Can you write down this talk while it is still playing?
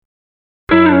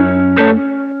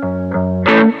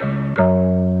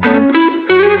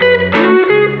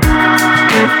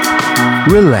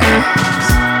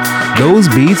relax. Those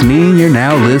beats mean you're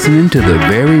now listening to the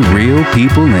very real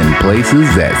people and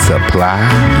places that supply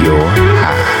your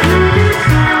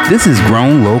high. This is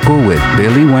Grown Local with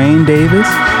Billy Wayne Davis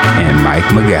and Mike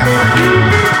McGowan.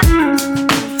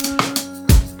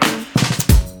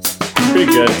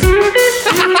 Pretty good.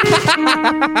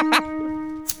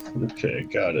 Okay,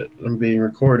 got it. I'm being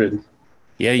recorded.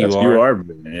 Yeah, you are. You are.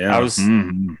 Yeah. I was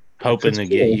hoping to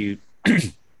get you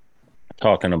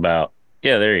talking about.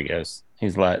 Yeah, there he goes.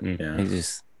 He's lighting. Yeah. He's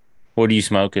just. What are you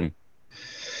smoking?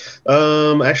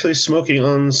 Actually smoking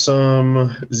on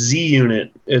some Z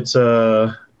Unit. It's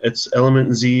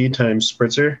Element Z times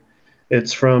Spritzer.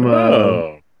 It's from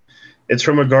a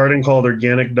garden called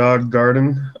Organic Dog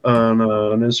Garden on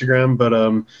Instagram.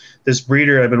 But this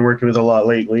breeder I've been working with a lot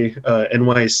lately,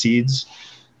 NY Seeds.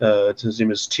 His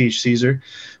name is Teach Caesar,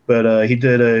 but he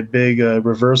did a big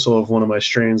reversal of one of my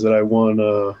strains that I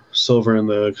won silver in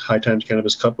the High Times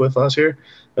Cannabis Cup with last year.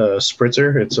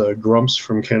 Spritzer. It's Grumps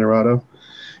from Colorado.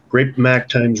 Grape Mac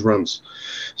times Rums.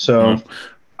 So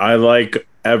I like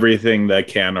everything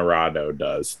that Colorado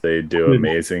does. They do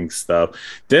amazing stuff.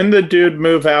 Didn't the dude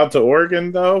move out to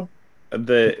Oregon though?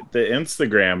 The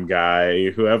Instagram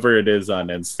guy, whoever it is on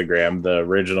Instagram, the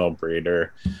original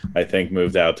breeder, I think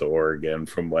moved out to Oregon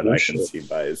from what I can see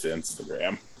by his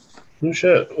Instagram. No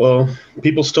shit. Well,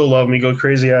 people still love me, go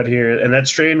crazy out here. And that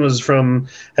strain was from,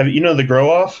 the Grow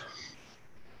Off?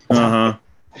 Uh-huh.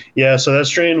 Yeah, so that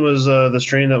strain was the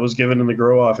strain that was given in the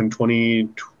Grow Off in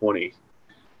 2020.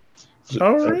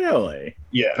 Oh, really?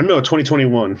 Yeah, no,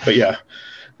 2021. But yeah,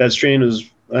 that strain is,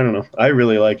 I don't know. I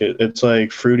really like it. It's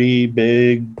like fruity,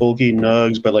 big, bulky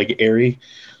nugs, but like airy.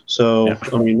 So, yeah.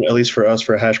 I mean, at least for us,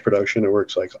 for hash production, it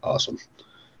works like awesome.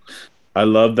 I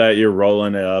love that you're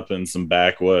rolling it up in some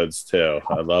backwoods too.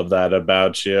 I love that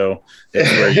about you.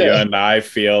 It's where you and I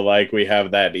feel like we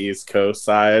have that East Coast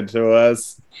side to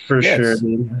us. For sure,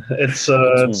 dude. It's sort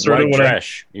white of what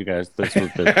trash, you guys. That's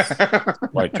what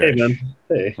that's white trash. Hey, man.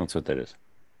 Hey. That's what that is.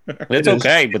 It's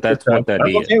okay, but that's what that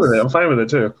is. I'm okay with it. I'm fine with it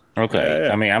too. Okay.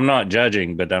 Yeah. I mean, I'm not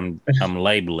judging, but I'm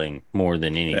labeling more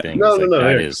than anything. No.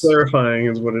 Is clarifying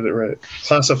is what it is, right?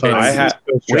 Classifying.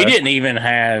 We didn't even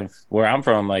have where I'm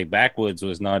from. Like backwoods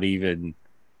was not even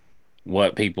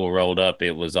what people rolled up.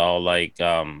 It was all like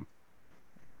It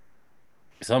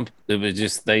was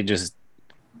just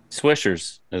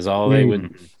swishers is all they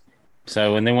would.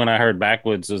 So and then when I heard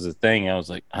backwoods was a thing, I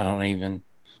was like, I don't even.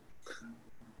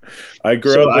 I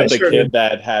grew up with a kid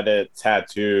that had it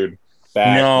tattooed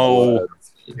back. No.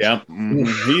 Yep.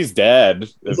 He's dead.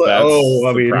 If that's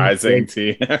surprising to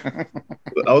you.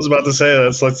 I was about to say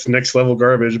that's next level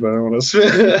garbage, but I don't want to.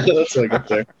 That's like up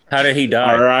there. How did he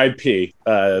die? R.I.P.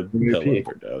 Pill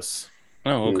overdose.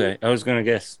 Oh, okay. I was gonna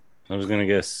guess. That's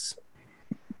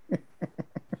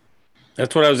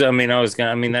what I was. I mean,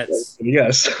 that's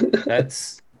yes.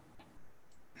 That's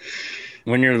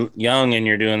when you're young and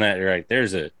you're doing that. You're right.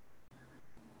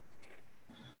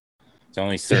 It's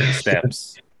only certain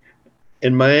steps.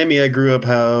 In Miami, I grew up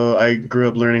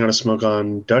learning how to smoke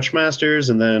on Dutch Masters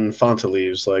and then Fanta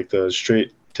leaves, like the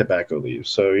straight tobacco leaves.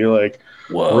 So you're like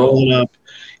rolling up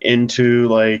into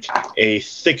like a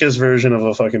thickest version of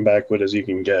a fucking backwood as you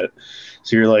can get.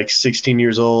 So you're like 16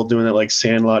 years old doing that like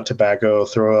Sandlot tobacco,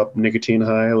 throw up nicotine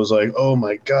high. I was like, oh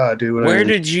my God, dude. Where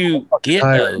did you get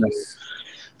those?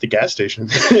 The gas station.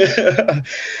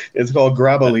 It's called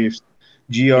Graba leaves.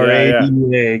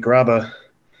 Graba, Graba.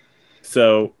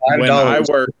 So when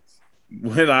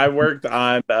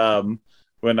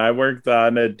I worked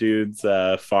on a dude's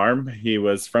farm, he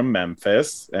was from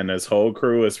Memphis and his whole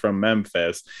crew was from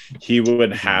Memphis. He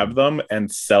would have them and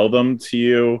sell them to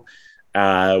you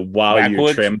while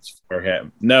you trimmed for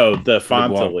him. No, the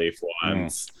Fanta leaf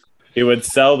ones. He would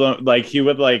sell them, like he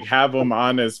would like have them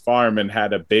on his farm and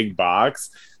had a big box.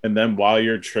 And then while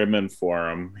you're trimming for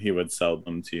him, he would sell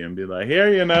them to you and be like, here,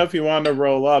 if you want to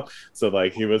roll up. So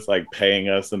like he was like paying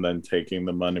us and then taking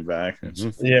the money back.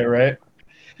 Mm-hmm. Yeah, right.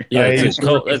 Yeah, it's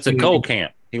a coal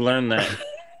camp. He learned that.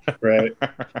 Right.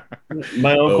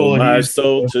 My uncle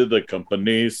sold to the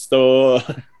company store.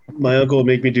 My uncle would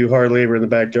make me do hard labor in the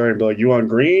backyard and be like, you want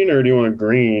green or do you want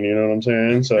green? You know what I'm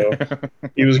saying? So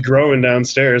he was growing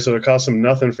downstairs, so it cost him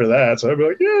nothing for that. So I'd be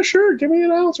like, yeah, sure, give me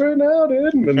an ounce right now,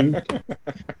 dude. And then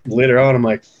later on, I'm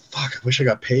like, fuck, I wish I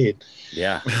got paid.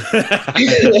 Yeah.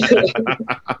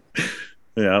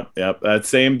 Yep. That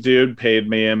same dude paid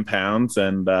me in pounds,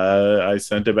 and I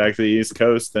sent it back to the East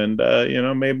Coast and,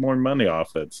 made more money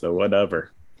off it. So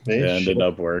whatever. It ended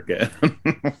up working.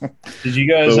 Did you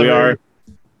guys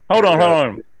Hold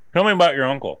on. Tell me about your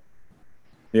uncle.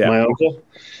 Yeah. My uncle?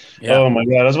 Yeah. Oh, my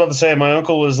God. I was about to say, my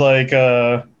uncle was like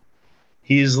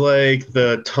He's like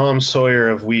the Tom Sawyer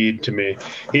of weed to me.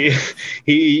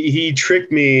 He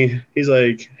tricked me. He's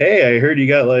like, "Hey, I heard you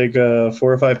got like 4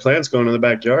 or 5 plants going in the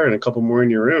backyard and a couple more in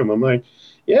your room." I'm like,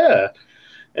 "Yeah."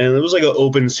 And it was like an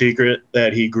open secret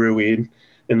that he grew weed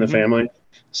in the family.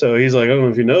 So he's like, "I don't know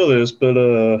if you know this, but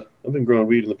I've been growing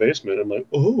weed in the basement." I'm like,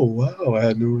 "Oh wow, I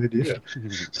had no idea."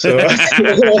 So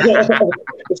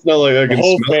it's not like I can. The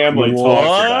whole smell family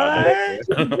talks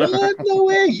about it. What? No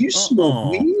way! You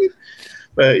smoke weed?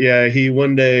 But yeah,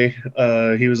 one day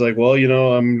he was like, "Well,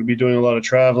 I'm gonna be doing a lot of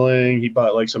traveling." He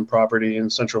bought like some property in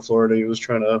Central Florida. He was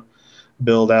trying to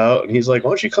build out, and he's like,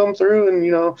 "Why don't you come through and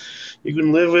you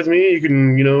can live with me. You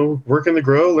can work in the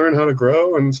grow, learn how to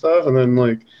grow and stuff." And then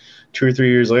like 2 or 3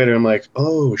 years later, I'm like,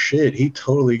 "Oh shit, he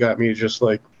totally got me to just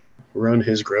like run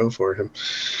his grow for him."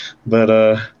 But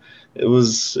it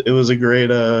was a great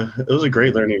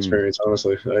learning experience.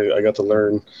 Honestly, I got to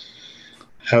learn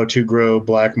how to grow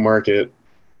black market.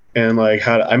 And like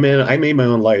I made my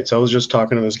own lights. I was just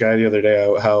talking to this guy the other day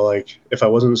how like if I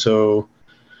wasn't so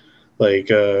like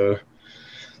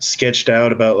sketched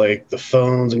out about like the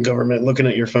phones and government looking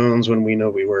at your phones when we know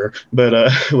we were, but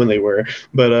when they were,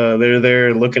 but they're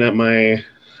there looking at my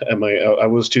I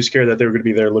was too scared that they were going to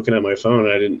be there looking at my phone.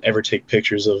 And I didn't ever take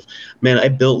pictures of, man, I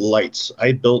built lights.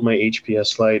 I built my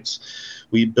HPS lights.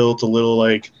 We built a little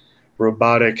like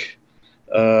robotic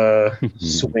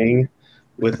swing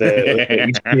with the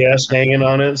HPS hanging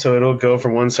on it, so it'll go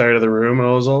from one side of the room. And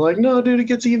I was all like, "No, dude, it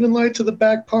gets even light to the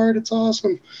back part. It's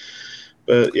awesome."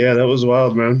 But yeah, that was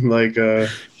wild, man. Like,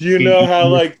 know how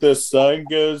like the sun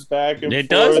goes back and it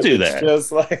forth? Does do that.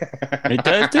 Just like it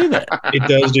does do that. It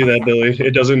does do that, Billy.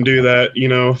 It doesn't do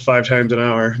that, 5 times an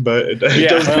hour, but it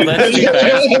does. Well, that's too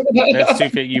fast. That's too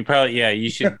fast. You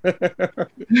should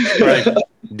probably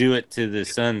do it to the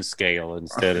sun scale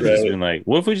instead of just being like,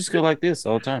 what if we just go like this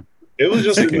all the time? It was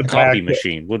just like a copy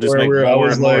machine. We'll just make more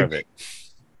and more of it.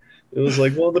 It was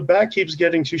like, well, the back keeps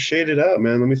getting too shaded out,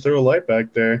 man. Let me throw a light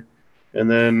back there. And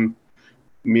then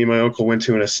me and my uncle went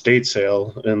to an estate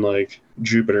sale in like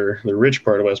Jupiter, the rich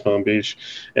part of West Palm Beach,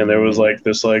 and there was like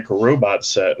this like robot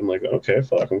set. I'm like, okay,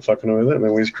 fuck, I'm fucking with it. And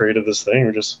then we just created this thing.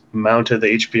 We just mounted the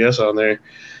HPS on there,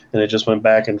 and it just went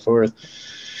back and forth.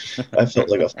 I felt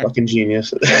like a fucking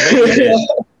genius.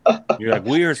 You're like,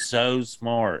 we are so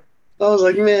smart. I was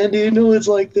like, man, dude, no, it's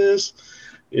like this.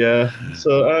 Yeah.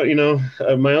 So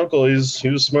my uncle, he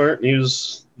was smart. He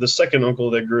was the second uncle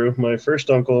that grew. My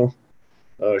first uncle.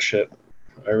 Oh shit.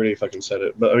 I already fucking said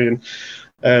it. But I mean,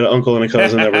 I had an uncle and a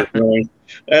cousin that were growing.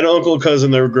 I had an uncle and cousin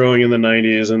that were growing in the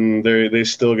 90s, and they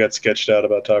still got sketched out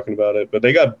about talking about it. But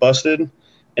they got busted,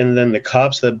 and then the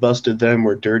cops that busted them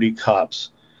were dirty cops.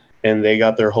 And they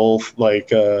got their whole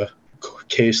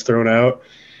case thrown out.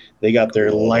 They got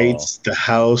their lights, the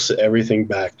house, everything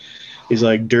back. These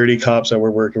like dirty cops that were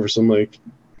working for some like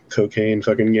cocaine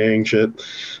fucking gang shit.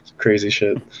 Crazy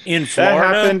shit. In Florida,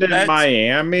 that happened in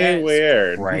Miami.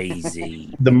 Weird.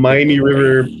 Crazy. The Miami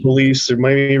River police or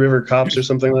Miami River cops or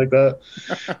something like that.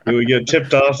 They would get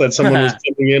tipped off that someone was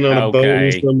jumping in on a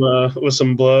boat with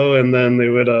some blow, and then they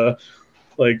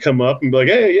would come up and be like,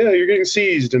 "Hey, yeah, you're getting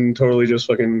seized," and totally just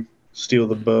fucking steal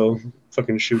the bow,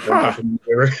 fucking shoot them.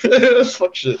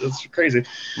 Fuck shit. That's crazy.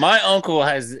 My uncle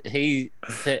he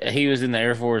was in the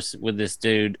Air Force with this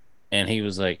dude, and he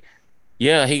was like,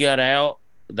 yeah, he got out.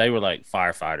 They were like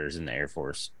firefighters in the Air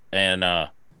Force, and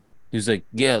he was like,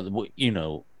 yeah, we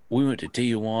went to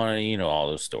Tijuana, all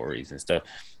those stories and stuff.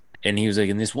 And he was like,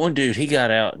 and this one dude, he got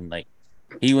out and like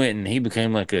he went and he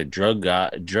became like a drug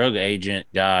agent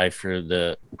guy for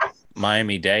the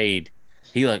Miami-Dade.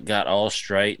 He like got all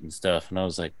straight and stuff, and I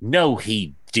was like, no,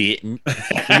 he didn't.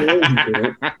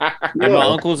 And my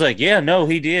uncle's like, yeah, no,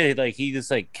 he did. Like he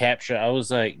just like captured. I was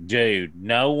like, dude,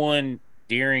 no one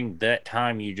during that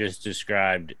time you just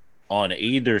described on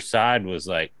either side was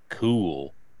like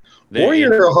cool. Or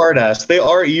you're a hard ass.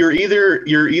 You're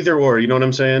either or. You know what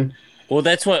I'm saying? Well,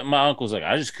 that's what my uncle's like.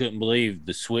 I just couldn't believe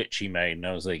the switch he made, and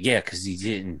I was like, yeah, because he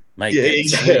didn't make that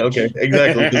switch. Okay,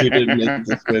 exactly. Because he didn't make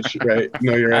the switch, right?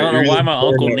 No, you're right. I don't know why my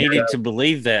uncle needed to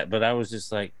believe that, but I was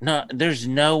just like, no, there's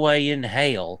no way in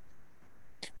hell.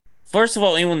 First of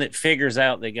all, anyone that figures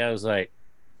out that guy was like,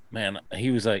 man,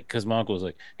 he was like, because my uncle was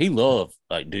like, he loved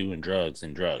like doing drugs,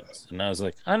 and I was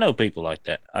like, I know people like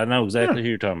that. I know exactly who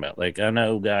you're talking about. Like, I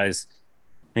know guys.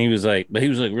 And he was like, but he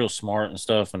was like real smart and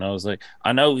stuff. And I was like,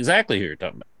 I know exactly who you're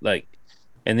talking about. Like,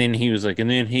 and then he was like, and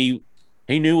then he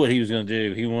knew what he was going to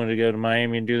do. He wanted to go to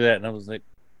Miami and do that. And I was like,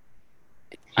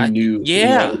 he knew.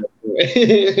 Yeah.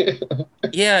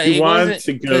 Yeah. He wanted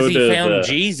to go because he found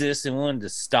Jesus and wanted to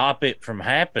stop it from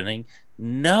happening.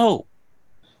 No.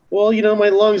 Well, my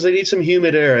lungs, they need some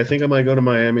humid air. I think I might go to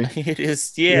Miami. It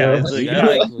is, yeah. It's like,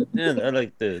 I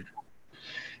like the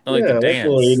that's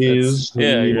what it is.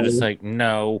 Yeah, you're just like,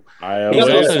 no. I He's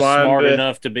always also smart wanted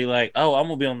enough to be like, oh, I'm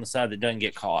gonna be on the side that doesn't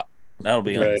get caught. That'll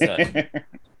be on the side.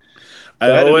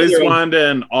 I always wanted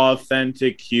an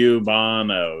authentic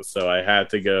Cubano, so I had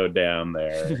to go down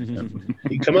there.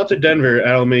 You come up to Denver,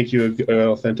 I'll make you an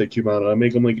authentic Cubano. I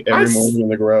make them like every morning in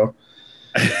the grow.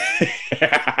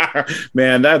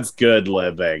 Man, that's good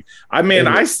living. I mean,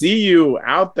 I see you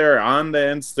out there on the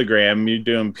Instagram. You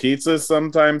doing pizza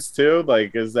sometimes too?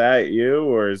 Like, is that you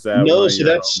or is that no? So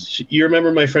that's you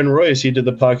remember my friend Royce? He did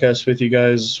the podcast with you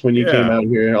guys when you came out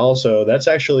here, and also that's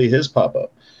actually his pop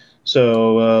up.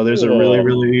 So there's a really,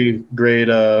 really great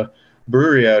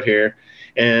brewery out here,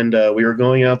 and we were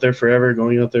going out there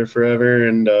forever,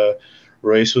 and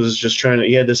Royce was just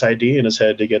he had this idea in his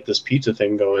head to get this pizza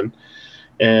thing going,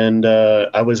 and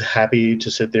I was happy to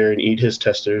sit there and eat his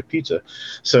tester pizza.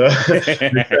 So we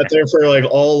sat there for like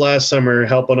all last summer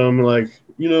helping him, like,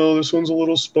 this one's a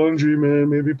little spongy, man,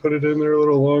 maybe put it in there a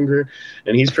little longer,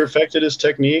 and he's perfected his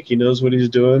technique. He knows what he's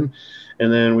doing.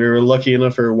 And then we were lucky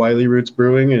enough for Wiley Roots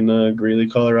Brewing in Greeley,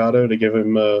 Colorado, to give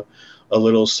him a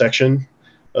little section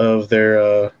of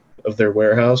their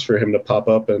warehouse for him to pop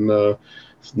up. And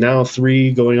now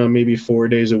 3 going on maybe 4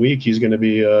 days a week, he's going to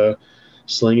be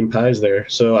slinging pies there.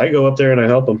 So I go up there and I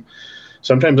help him.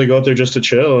 Sometimes I go up there just to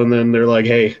chill, and then they're like,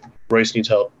 "Hey, Royce needs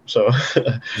help." So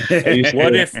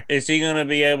what is he going to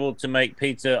be able to make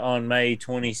pizza on May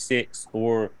 26th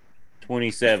or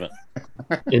 27th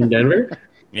in Denver?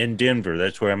 In Denver,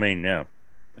 that's where I mean now.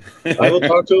 I will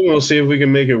talk to him. We'll see if we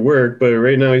can make it work. But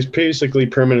right now, he's basically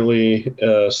permanently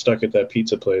stuck at that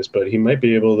pizza place. But he might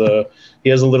be able to. He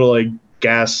has a little like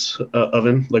gas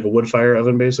oven, like a wood fire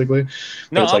oven, basically.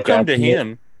 No, I'll come to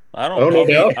him. I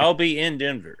don't. I'll be in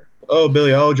Denver. Oh,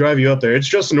 Billy, I'll drive you up there. It's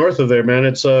just north of there, man.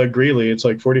 It's Greeley. It's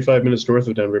like 45 minutes north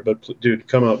of Denver. But dude,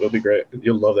 come out. It'll be great.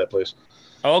 You'll love that place.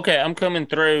 Okay, I'm coming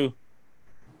through.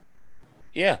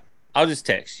 Yeah. I'll just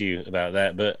text you about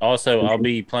that, but also I'll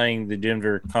be playing the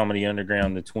Denver Comedy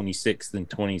Underground the 26th and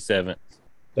 27th.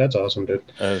 That's awesome, dude.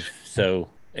 So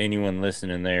anyone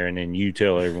listening there, and then you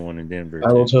tell everyone in Denver.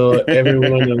 I will tell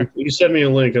everyone. You send me a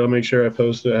link. I'll make sure I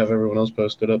post it. Have everyone else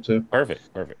post it up too. Perfect.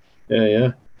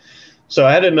 Yeah. So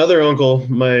I had another uncle,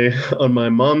 on my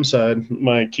mom's side,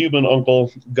 my Cuban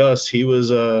uncle Gus. He was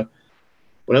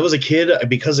when I was a kid,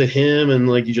 because of him, and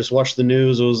like you just watch the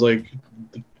news, it was like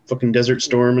fucking Desert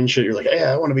Storm and shit. You're like, hey,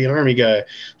 I want to be an Army guy.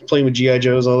 Playing with G.I.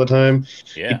 Joes all the time.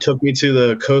 Yeah. He took me to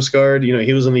the Coast Guard.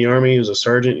 He was in the Army. He was a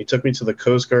sergeant. He took me to the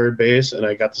Coast Guard base, and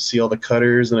I got to see all the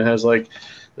cutters, and it has like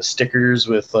the stickers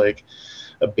with like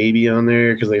a baby on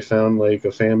there because they found like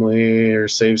a family or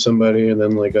saved somebody, and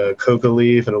then like a coca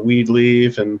leaf and a weed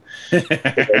leaf and like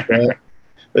that.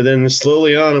 But then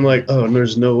slowly on, I'm like, oh,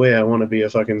 there's no way I want to be a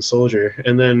fucking soldier.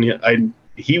 And then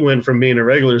he went from being a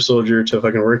regular soldier to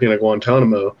fucking working at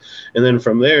Guantanamo, and then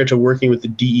from there to working with the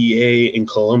DEA in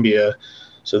Colombia.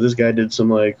 So this guy did some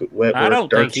like wet work. I don't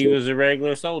think he was a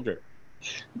regular soldier.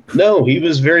 No, he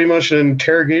was very much an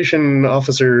interrogation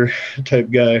officer type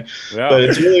guy. Yeah. But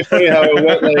it's really funny how it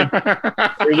went.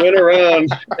 Like we went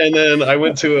around, and then I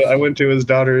went to his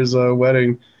daughter's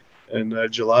wedding in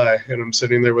July, and I'm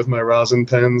sitting there with my rosin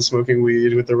pen, smoking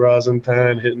weed with the rosin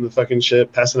pen, hitting the fucking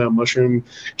shit, passing out mushroom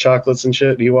chocolates and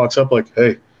shit. And he walks up like,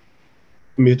 "Hey,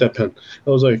 let me hit that pen." I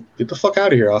was like, "Get the fuck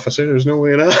out of here, officer. There's no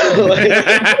way in out."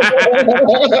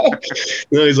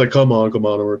 No, he's like, come on, I'm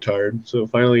retired. So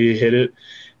finally he hit it,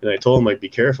 and I told him, like, be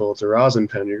careful. It's a rosin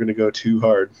pen. You're going to go too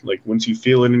hard. Like, once you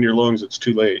feel it in your lungs, it's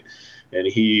too late. And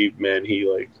he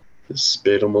like,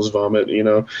 spit, almost vomit, he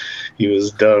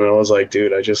was done. I was like,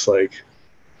 dude, I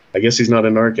guess he's not a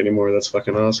narc anymore. That's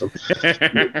fucking awesome.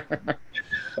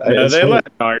 No, they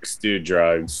let narcs do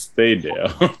drugs. They do.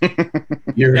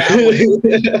 You're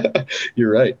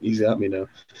right. He's got me now.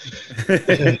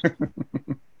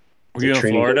 Were you in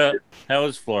Florida? How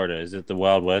is Florida? Is it the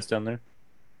Wild West down there?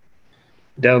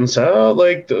 Down south,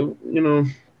 like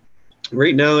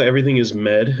right now everything is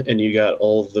med, and you got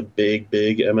all the big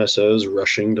MSOs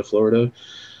rushing to Florida.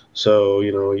 So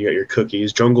you got your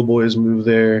Cookies, Jungle Boys moved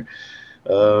there.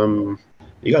 You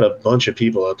got a bunch of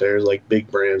people out there, like big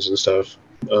brands and stuff.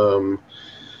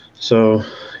 So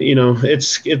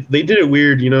they did it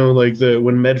weird. Like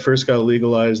when med first got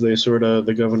legalized,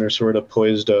 the governor sort of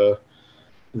poised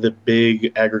the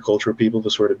big agricultural people to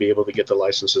sort of be able to get the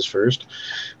licenses first.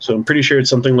 So I'm pretty sure it's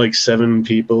something like 7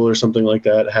 people or something like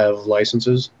that have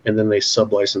licenses, and then they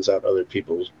sub-license out other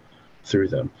people through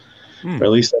them. Or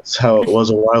at least that's how it was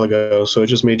a while ago. So it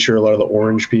just made sure a lot of the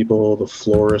orange people, the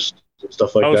florists, and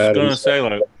stuff like that. I was going to say,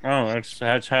 like,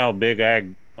 that's how Big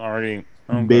Ag already.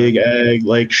 Big Ag,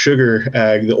 like Sugar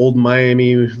Ag, the old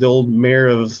mayor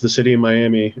of the city of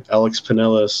Miami, Alex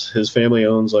Pinellas, his family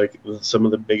owns like some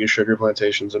of the biggest sugar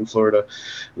plantations in Florida.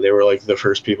 They were like the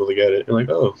first people to get it. And like,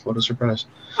 oh, what a surprise.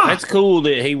 That's cool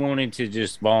that he wanted to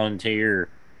just volunteer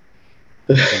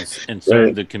and serve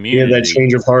right. the community. Yeah, that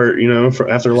change of heart,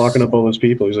 after locking up all those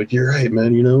people. He's like, you're right,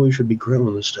 man. We should be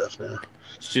growing this stuff now.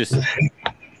 It's just,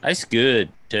 that's good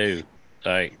too.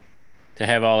 Like, to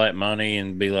have all that money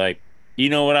and be like, you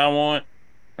know what I want?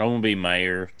 I want to be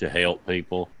mayor to help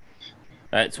people.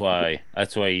 That's why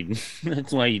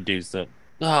you do stuff.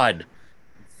 God,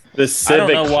 the civic I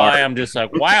don't know why heart. I'm just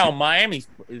like, wow, Miami.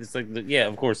 It's like, yeah,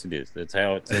 of course it is. That's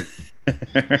how it's. Like,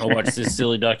 I watched this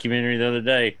silly documentary the other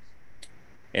day,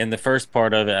 and the first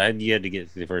part of it, you had to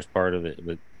get to the first part of it,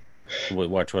 but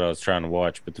watch what I was trying to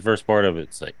watch. But the first part of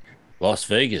it's like, Las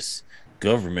Vegas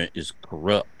government is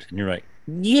corrupt, and you're like,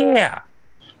 yeah.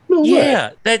 No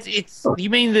yeah, it's. You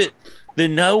mean the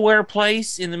nowhere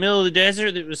place in the middle of the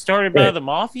desert that was started by the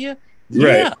mafia?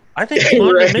 Yeah, right. I think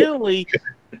fundamentally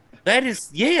that is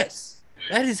yes.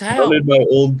 That is how. Founded by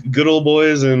good old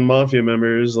boys and mafia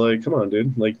members. Like, come on,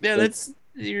 dude. Like, yeah,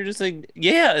 you're just like,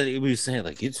 yeah. We were saying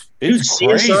like it's dude,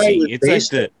 crazy. It's like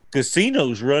the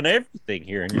casinos run everything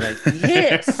here, and you're like,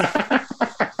 yes.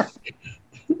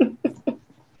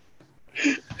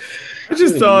 I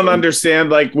just don't understand.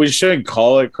 Like, we shouldn't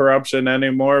call it corruption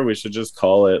anymore. We should just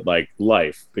call it like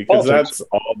life, because that's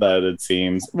all that it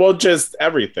seems. Well, just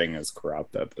everything is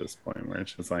corrupt at this point. Where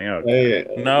it's just like,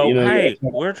 okay,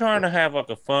 we're trying to have like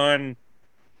a fun,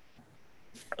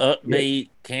 upbeat,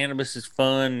 cannabis is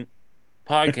fun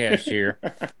podcast here.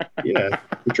 Yeah,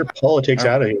 get your politics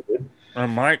out of here, dude.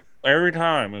 And Mike, every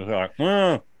time he's like,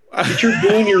 get your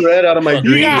doing your red out of my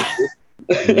green.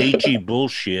 Nietzsche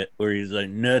bullshit where he's like,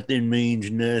 nothing means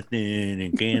nothing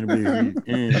and cannabis is,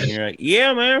 and you're like,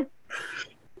 yeah, man.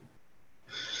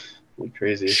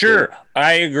 Crazy. Sure, shit.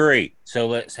 I agree. So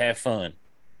let's have fun.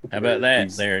 How about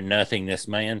that? There, nothingness,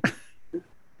 man.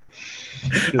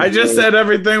 I just said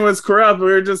everything was corrupt. We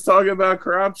were just talking about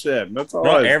corruption. That's all.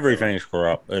 Not everything's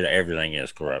corrupt. Everything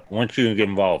is corrupt. Once you get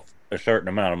involved a certain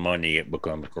amount of money, it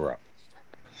becomes corrupt.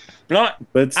 But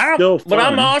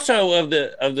I'm also of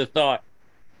the thought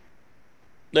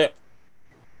that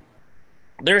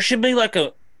there should be like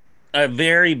a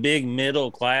very big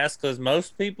middle class, because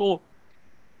most people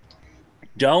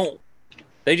don't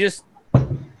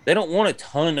want a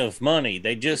ton of money.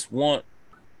 They just want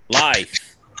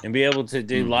life and be able to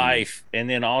do life, and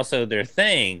then also their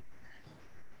thing.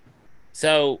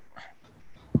 So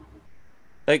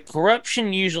like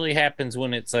corruption usually happens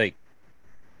when it's like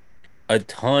a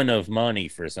ton of money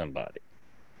for somebody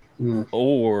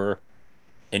or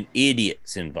an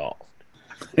idiot's involved.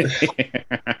 Do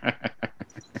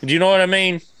you know what I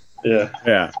mean?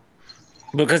 Yeah.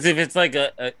 Because if it's like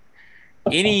a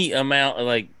any amount of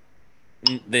like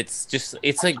that's just,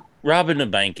 it's like robbing a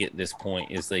bank at this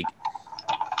point is like,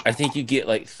 I think you get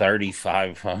like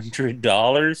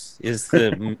 $3,500 is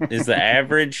the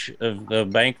average of the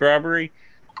bank robbery.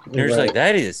 There's like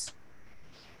that is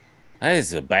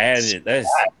a bad.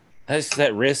 That's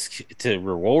that risk to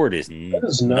reward is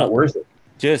not worth it.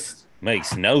 Just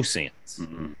makes no sense.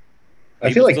 Mm-hmm.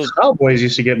 I feel like Cowboys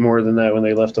used to get more than that when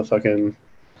they left the fucking.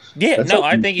 Yeah, no,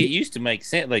 I think it used to make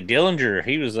sense. Like Dillinger,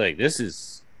 he was like, "This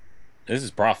is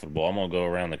profitable. I'm gonna go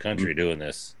around the country doing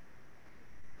this."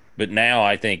 But now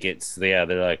I think they're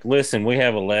like, "Listen, we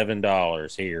have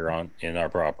 $11 here in our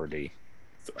property.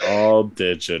 It's all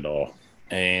digital."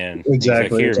 And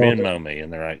exactly, he's like, here, Venmo me,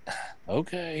 and they're like,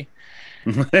 okay.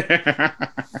 The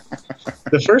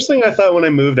first thing I thought when I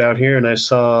moved out here and I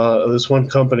saw this one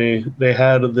company, they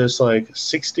had this like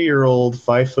 60-year-old,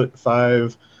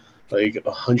 5'5", like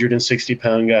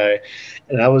 160-pound guy,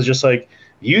 and I was just like,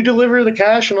 "You deliver the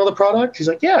cash and all the product?" He's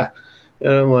like, "Yeah,"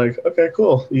 and I'm like, "Okay,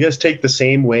 cool. You guys take the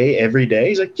same way every day?"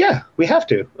 He's like, "Yeah, we have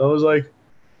to." I was like,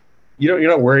 You're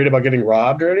not worried about getting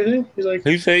robbed or anything? He's like,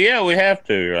 he said, "Yeah, we have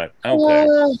to." You're like, okay.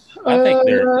 I think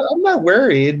I'm not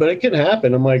worried, but it can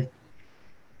happen. I'm like,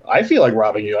 I feel like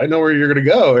robbing you. I know where you're gonna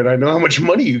go, and I know how much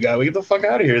money you got. We get the fuck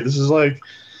out of here. This is like,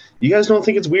 you guys don't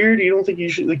think it's weird? You don't think you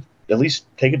should like at least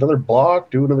take another block,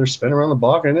 do another spin around the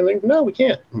block, or anything? No, we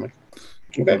can't. I'm like,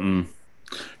 okay. Mm-mm.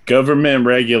 Government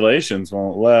regulations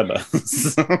won't let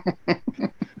us.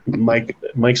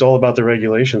 Mike's all about the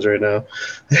regulations right now.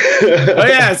 Oh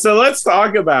yeah, so let's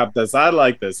talk about this. I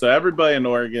like this. So everybody in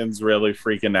Oregon's really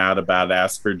freaking out about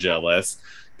Aspergillus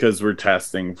because we're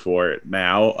testing for it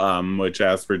now. Which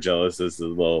Aspergillus is a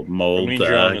little mold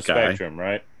you're on the guy. spectrum,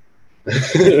 right? I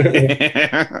heard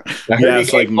Yeah, you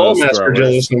it's can't like call most growers.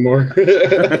 aspergillus no more.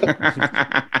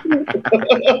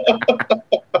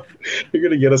 You're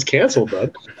gonna get us canceled,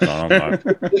 bud.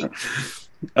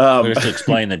 Let's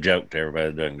explain the joke to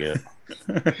everybody that doesn't get it.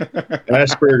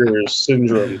 Asperger's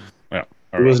syndrome. Yeah,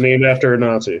 It was named after a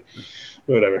Nazi.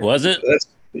 Whatever. Was it?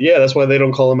 That's why they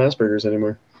don't call him Asperger's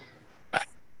anymore.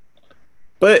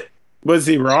 But was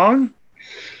he wrong?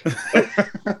 You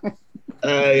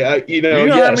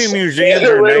know how many museums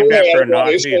are named after a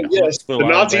Nazi? Yes, the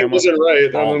Nazi wasn't right.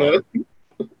 I don't know.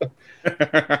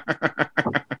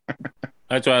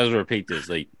 That's why I was repeat this.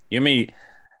 Like, you know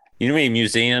how many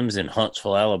museums in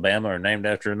Huntsville, Alabama are named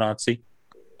after a Nazi?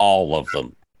 All of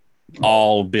them.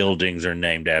 All buildings are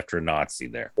named after a Nazi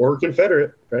there. Or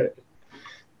Confederate, right?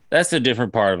 That's a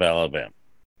different part of Alabama.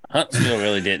 Huntsville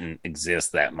really didn't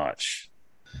exist that much.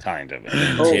 Kind of.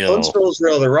 Huntsville's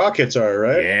where all the Rockets are,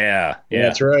 right? Yeah.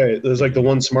 That's right. There's like the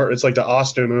one smart. It's like the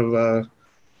Austin of.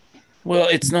 Well,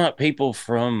 it's not people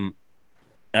from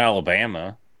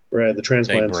Alabama. Right, the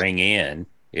transplants they bring in.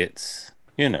 It's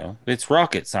it's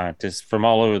rocket scientists from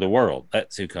all over the world.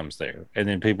 That's who comes there. And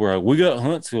then people are like, "We got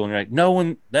Huntsville," and you're like, "No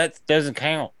one. That doesn't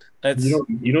count. That's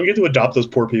you don't get to adopt those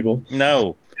poor people."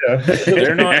 No. Yeah.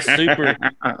 They're not super.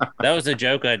 That was a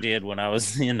joke I did when I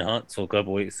was in Huntsville a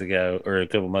couple weeks ago or a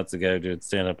couple months ago doing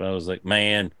stand up. And I was like,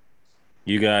 man,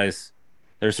 you guys,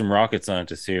 there's some rocket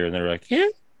scientists here. And they're like, yeah.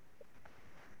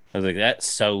 I was like, that's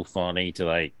so funny to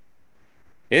like,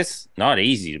 it's not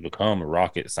easy to become a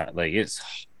rocket scientist. Like, it's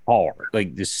hard.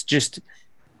 Like, this just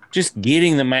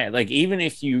getting the math. Like, even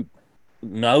if you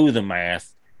know the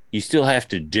math, you still have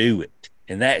to do it.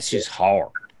 And that's just hard.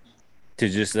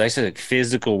 They said like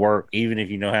physical work, even if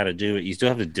you know how to do it, you still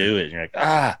have to do it. And you're like,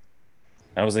 I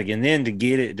was like, and then to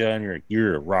get it done,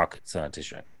 you're a rocket scientist.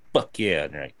 You're like, fuck yeah.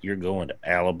 And you're like, you're going to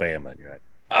Alabama. And you're like,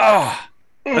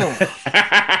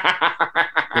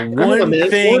 the one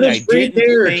thing I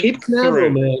didn't think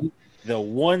through. The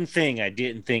one thing I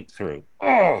didn't think through.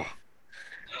 I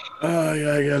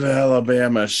gotta go to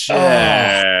Alabama. Shit.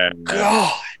 Oh,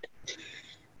 God.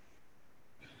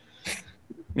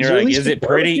 You're like, is it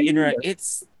pretty? And you're like,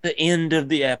 it's the end of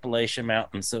the Appalachian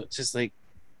Mountains. So it's just like,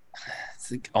 it's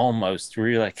like almost where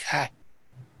you're like,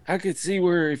 I could see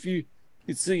where if you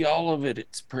could see all of it,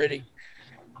 it's pretty.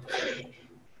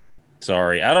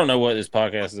 Sorry, I don't know what this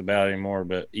podcast is about anymore,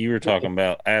 but you were talking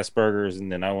about Asperger's, and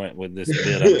then I went with this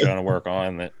bit I'm trying to work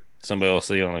on that somebody will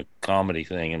see on a comedy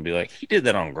thing and be like, he did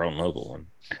that on Grown Local one.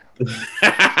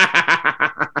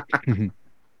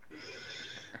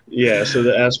 Yeah, so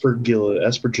the Aspergillus.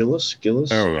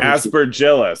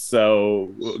 Aspergillus. So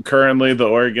currently the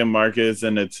Oregon market is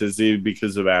in a tizzy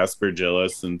because of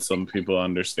Aspergillus, and some people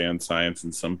understand science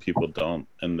and some people don't.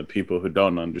 And the people who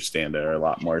don't understand it are a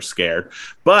lot more scared.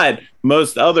 But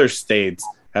most other states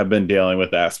have been dealing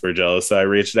with Aspergillus. So I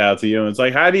reached out to you and it's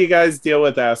like, how do you guys deal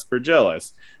with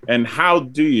Aspergillus? And how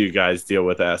do you guys deal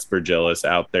with Aspergillus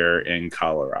out there in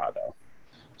Colorado?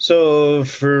 So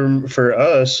for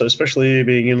us, especially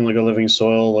being in like a living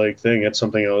soil like thing, it's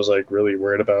something I was like really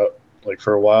worried about like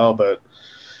for a while. But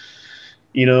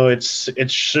it's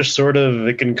just sort of,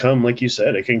 it can come, like you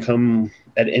said, it can come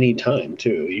at any time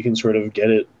too. You can sort of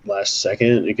get it last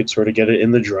second. You could sort of get it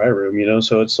in the dry room,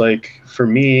 So it's like, for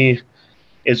me,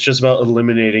 it's just about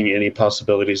eliminating any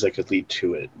possibilities that could lead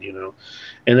to it,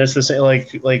 And that's the same.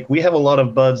 Like we have a lot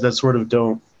of buds that sort of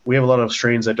don't. We have a lot of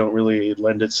strains that don't really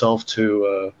lend itself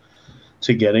to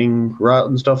getting rot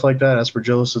and stuff like that.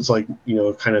 Aspergillus, it's like,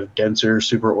 kind of denser,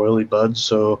 super oily buds,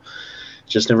 so it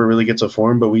just never really gets a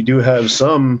form. But we do have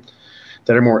some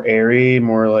that are more airy,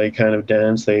 more like kind of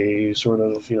dense. They sort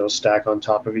of, stack on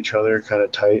top of each other, kind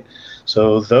of tight.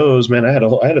 So those, man, I had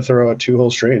to throw out 2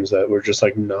 whole strains that were just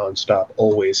like nonstop,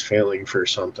 always failing for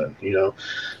something.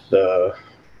 The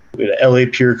LA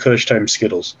Pure Kush times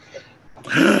Skittles.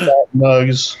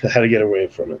 Mugs, I had to get away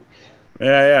from it.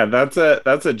 Yeah, that's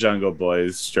a Jungle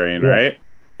Boys strain, right?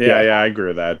 Yeah, I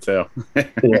agree with that too.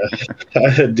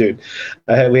 Yeah, dude,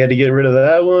 we had to get rid of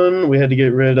that one. We had to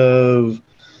get rid of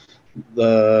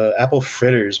the apple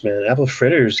fritters, man. Apple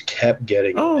fritters kept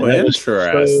getting. Oh,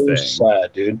 interesting. So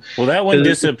sad, dude. Well, that one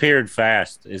disappeared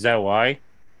fast. Is that why?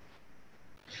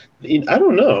 I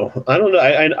don't know.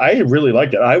 I really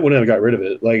liked it. I wouldn't have got rid of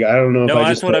it. Like, I don't know. No,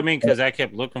 that's what I mean, because I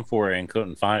kept looking for it and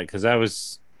couldn't find it.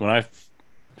 Because when I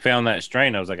found that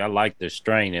strain, I was like, I like this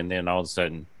strain, and then all of a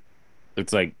sudden,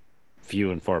 it's like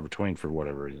few and far between for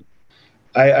whatever reason.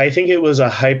 I think it was a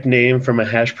hype name from a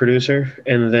hash producer,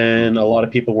 and then a lot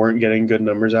of people weren't getting good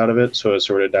numbers out of it, so it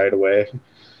sort of died away.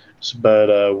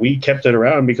 but we kept it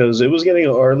around because it was getting,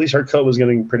 or at least our cut was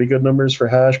getting pretty good numbers for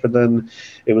hash. But then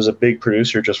it was a big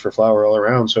producer just for flower all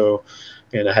around. So,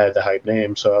 and it had the hype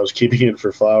name, so I was keeping it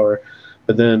for flower.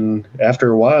 But then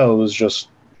after a while, it was just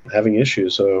having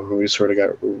issues. So we sort of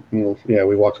got,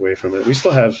 we walked away from it. We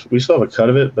still have a cut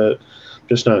of it, but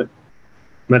just not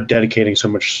dedicating so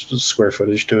much square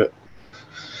footage to it.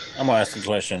 I'm gonna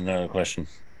ask another question.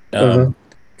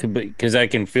 Because I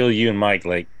can feel you and Mike,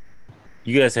 like,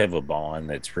 you guys have a bond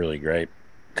that's really great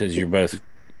because you're both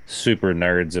super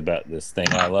nerds about this thing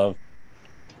I love,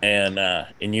 and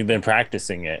you've been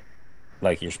practicing it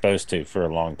like you're supposed to for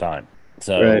a long time.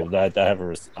 So right. I have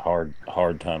a hard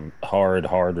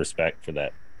respect for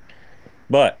that.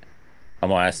 But I'm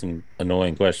gonna ask some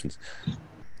annoying questions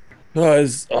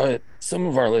because some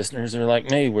of our listeners are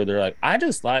like me, where they're like, I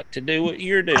just like to do what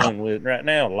you're doing with right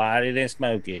now, light it and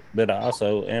smoke it, but I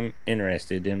also am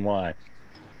interested in why.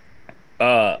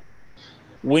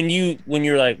 When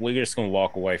you're like, we're just gonna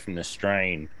walk away from the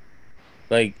strain,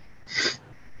 like,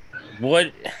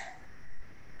 what?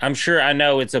 I'm sure I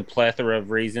know it's a plethora of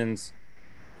reasons,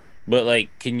 but like,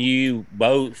 can you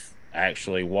both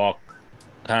actually walk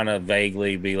kind of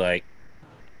vaguely, be like,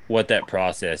 what that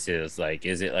process is? Like,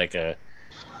 is it like you're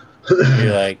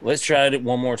like, let's try it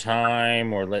one more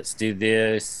time, or let's do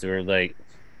this, or like,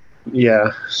 yeah.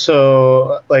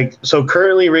 So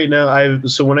currently right now,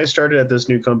 when I started at this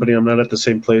new company, I'm not at the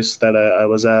same place that I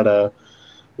was at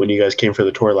when you guys came for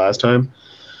the tour last time.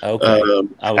 Okay.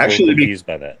 I was actually confused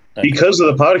by that. Okay. Because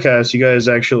of the podcast, you guys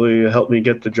actually helped me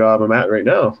get the job I'm at right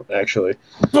now, actually.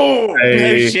 Oh,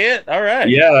 shit. All right.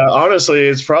 Yeah, honestly,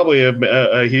 it's probably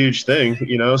a huge thing,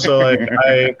 So like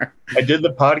I did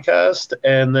the podcast,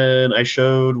 and then I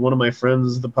showed one of my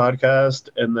friends the podcast,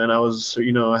 and then I was,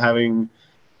 having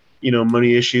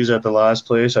money issues at the last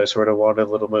place. I sort of wanted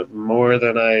a little bit more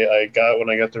than I got when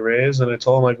I got the raise, and I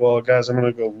told them, like, well, guys, I'm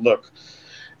going to go look.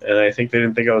 And I think they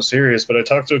didn't think I was serious, but I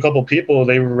talked to a couple people.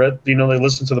 They read, they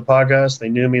listened to the podcast. They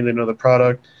knew me. They know the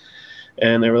product.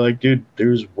 And they were like, dude,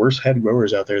 there's worse head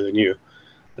growers out there than you.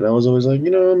 And I was always like,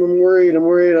 I'm worried. I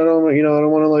don't want to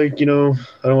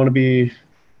I don't want to be,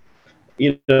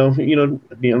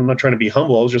 I'm not trying to be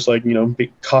humble. I was just like,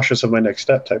 be cautious of my next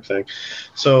step type thing.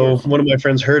 So one of my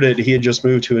friends heard it. He had just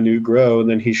moved to a new grow, and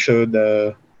then he showed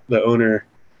the owner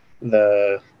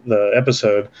the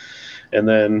episode, and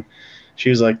then she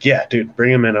was like, yeah, dude,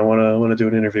 bring him in. I want to do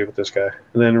an interview with this guy.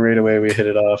 And then right away we hit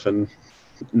it off, and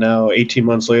now 18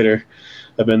 months later,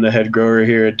 I've been the head grower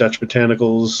here at Dutch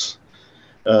Botanicals.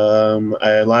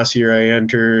 Last year I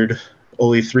entered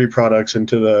only 3 products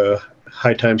into the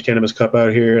High Times Cannabis Cup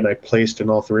out here, and I placed in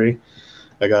all 3.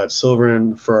 I got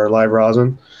silver for our live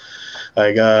rosin.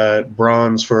 I got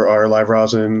bronze for our live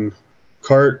rosin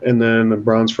cart, and then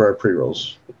bronze for our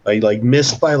pre-rolls. I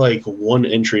missed by 1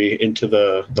 entry into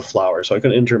the flower, so I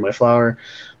couldn't enter my flower,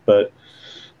 but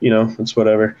it's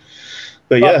whatever.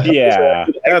 But yeah,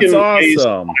 that's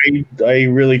awesome. I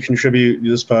really contribute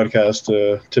this podcast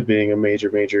to being a major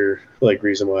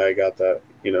reason why I got that.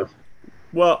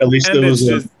 Well, at least it was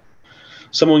just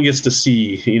someone gets to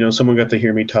see. Someone got to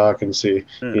hear me talk and see.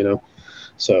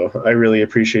 So I really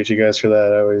appreciate you guys for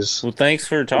that. Thanks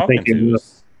for talking to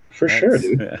us. For sure,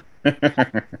 dude.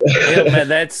 Yeah, man,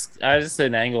 that's just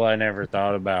an angle I never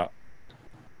thought about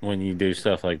when you do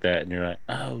stuff like that, and you're like,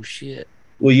 oh shit.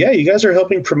 Well, yeah, you guys are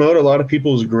helping promote a lot of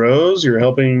people's grows. You're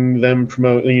helping them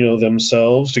promote,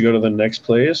 themselves to go to the next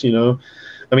place.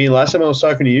 I mean, last time I was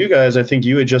talking to you guys, I think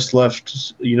you had just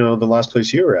left, the last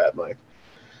place you were at, Mike.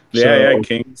 Yeah,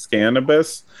 King's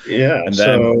Cannabis. Yeah, and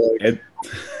then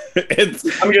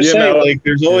I'm just saying,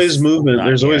 there's always movement,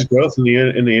 there's always growth in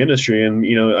the industry, and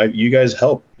you guys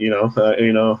help.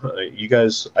 You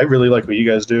guys, I really like what you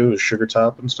guys do with Sugar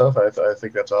Top and stuff. I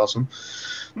think that's awesome.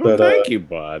 Well, thank you,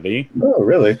 buddy. No,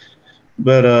 really.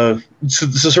 But so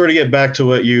sort of get back to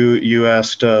what you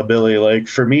asked, Billy. Like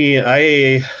for me,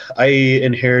 I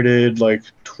inherited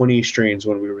 20 strains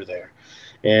when we were there,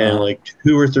 and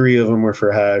 2 or 3 of them were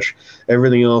for hash.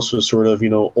 Everything else was sort of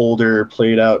older,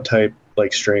 played out type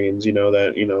strains,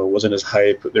 that wasn't as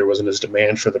hype. There wasn't as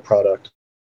demand for the product.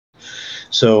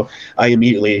 So I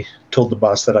immediately told the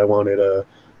boss that I wanted a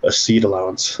seed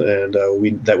allowance, and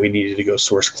we needed to go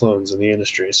source clones in the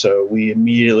industry. So we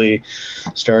immediately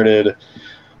started.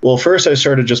 Well, first I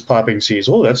started just popping seeds.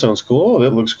 Oh, that sounds cool. Oh,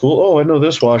 that looks cool. Oh, I know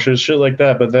this washes, shit like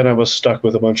that. But then I was stuck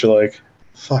with a bunch of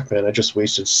fuck, man, I just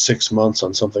wasted 6 months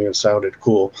on something that sounded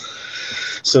cool.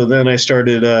 So then I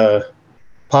started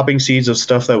popping seeds of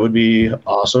stuff that would be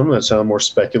awesome, that sound more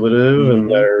speculative, and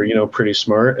that are, pretty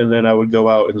smart. And then I would go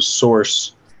out and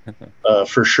source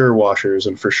for sure washers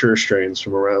and for sure strains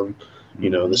from around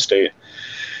the state.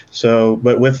 So,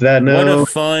 but with that now, what a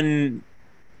fun.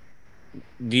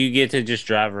 Do you get to just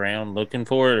drive around looking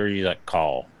for it, or you like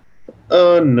call?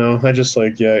 No, I just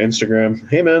Instagram.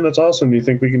 Hey man, that's awesome. Do you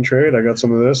think we can trade? I got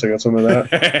some of this. I got some of that.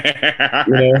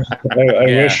 I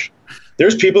wish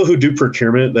there's people who do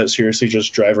procurement that seriously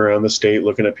just drive around the state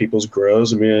looking at people's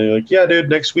grows and being like, yeah, dude,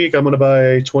 next week I'm going to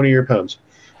buy 20-year pounds.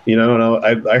 And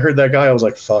I heard that guy. I was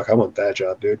like, fuck, I want that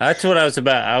job, dude. That's what I was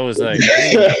about. I was like,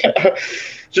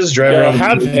 just drive around.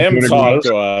 Have him talk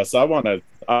to us. I want to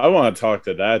talk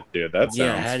to that dude. That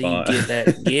sounds how fun. do you get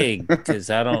that gig? Because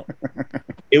I don't.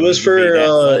 It was for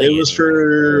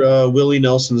Willie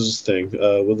Nelson's thing.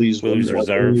 Willie's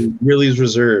Reserve. Willie's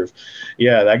Reserve.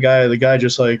 Yeah, the guy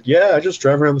just I just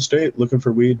drive around the state looking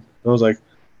for weed. I was like,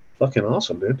 fucking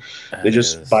awesome, dude. They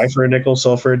just buy for a nickel,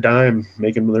 sell for a dime,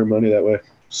 making their money that way.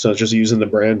 So just using the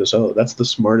brand to sell it. That's the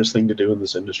smartest thing to do in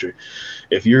this industry.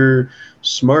 If you're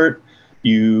smart,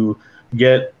 you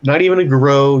get not even a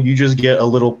grow, you just get a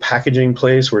little packaging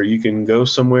place where you can go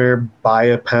somewhere, buy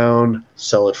a pound,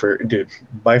 sell it for,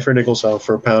 buy for a nickel, sell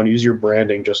for a pound, use your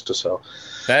branding just to sell.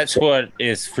 That's what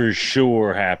is for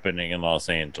sure happening in Los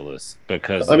Angeles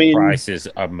because the prices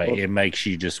it makes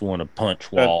you just want to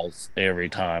punch walls every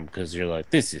time because you're like,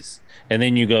 this is, and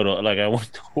then you go to, I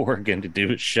went to Oregon to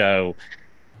do a show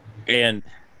and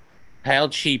how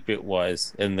cheap it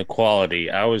was and the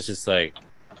quality. I was just like,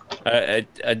 I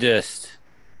just,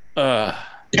 it's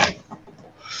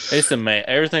a mess.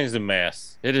 Everything's a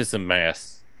mess. It is a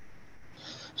mess.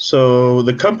 So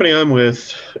the company I'm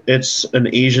with, it's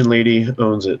an Asian lady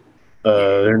owns it.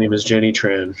 Their name is Jenny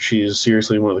Tran. She is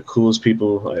seriously one of the coolest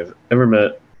people I've ever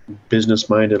met.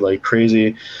 Business-minded like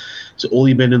crazy. She's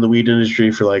only been in the weed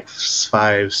industry for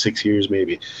 5-6 years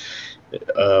maybe.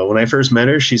 When I first met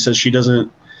her, she says she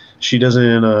doesn't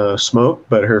smoke,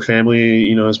 but her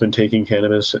family, has been taking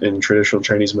cannabis and traditional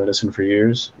Chinese medicine for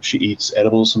years. She eats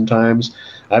edibles sometimes.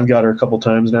 I've got her a couple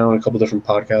times now on a couple different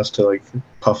podcasts to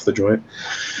puff the joint,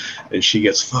 and she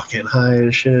gets fucking high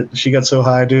as shit. She got so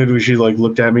high, dude, when she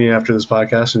looked at me after this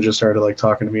podcast and just started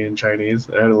talking to me in Chinese.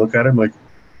 I had to look at her. I'm like,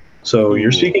 so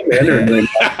you're speaking Mandarin?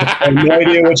 I have no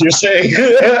idea what you're saying.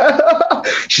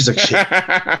 She's like, shit.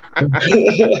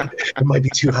 It might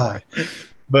be too high,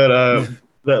 but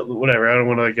whatever. I don't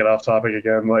want to get off topic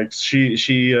again. She's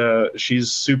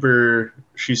super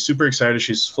excited.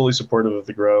 She's fully supportive of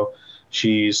the grow.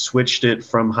 She switched it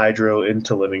from hydro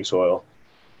into living soil,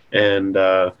 and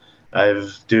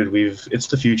it's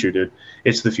the future, dude.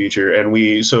 It's the future, and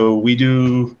we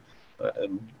do.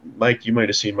 Mike, you might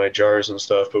have seen my jars and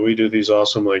stuff, but we do these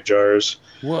awesome jars.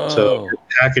 Whoa. So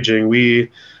packaging,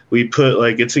 we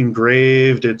put it's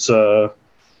engraved. It's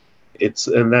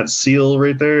and that seal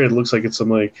right there, it looks like it's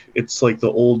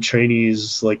the old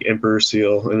Chinese emperor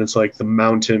seal, and it's the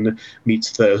mountain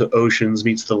meets the oceans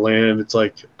meets the land. It's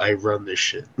I run this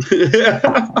shit.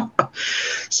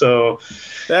 So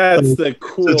that's the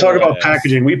cool. So talk about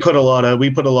packaging. We put a lot of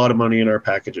money in our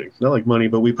packaging. Not money,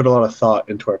 but we put a lot of thought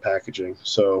into our packaging.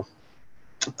 So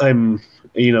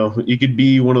you could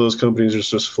be one of those companies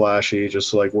that's just flashy,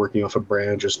 just working off a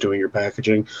brand, just doing your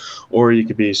packaging, or you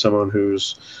could be someone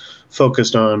who's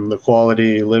focused on the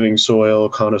quality, living soil,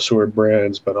 connoisseur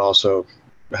brands, but also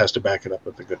has to back it up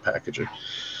with the good packaging.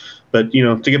 But,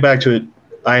 to get back to it,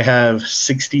 I have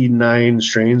 69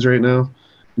 strains right now,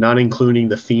 not including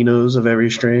the phenos of every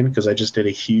strain, because I just did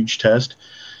a huge test.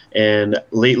 And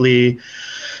lately,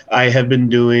 I've been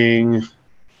calling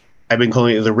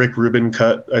it the Rick Rubin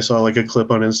cut. I saw a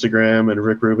clip on Instagram, and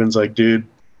Rick Rubin's dude,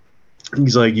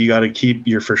 he's you got to keep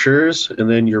your for sures, and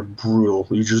then you're brutal.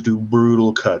 You just do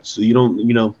brutal cuts. You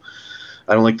don't,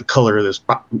 I don't like the color of this.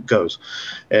 Pop, goes.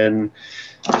 And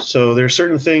so there's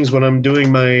certain things when I'm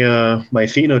doing my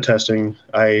pheno testing,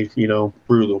 I,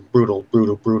 brutal,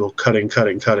 cutting.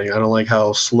 I don't like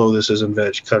how slow this is in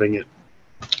veg, cutting it.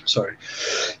 Sorry.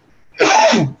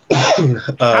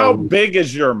 How big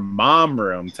is your mom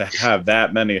room to have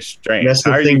that many strains? That's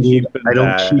the thing, dude. I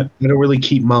don't really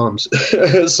keep moms.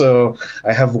 So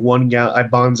I have 1 gallon. I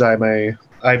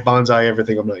bonsai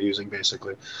everything I'm not using,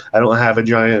 basically. I don't have a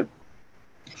giant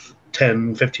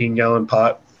 10, 15 gallon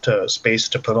pot to space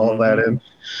to put all that in.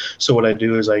 So what I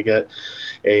do is I get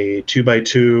a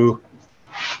 2x2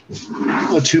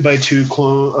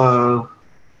 clone.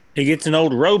 He gets an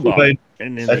old robot. A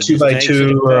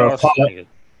 2x2 pot.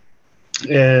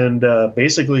 And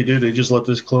basically, dude, they just let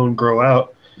this clone grow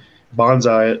out,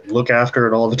 bonsai it, look after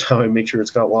it all the time, make sure it's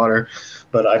got water.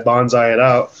 But I bonsai it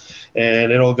out,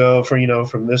 and it'll go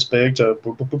from this big to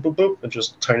boop, boop, boop, boop, boop, and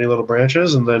just tiny little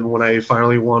branches. And then when I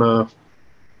finally want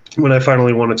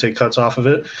to take cuts off of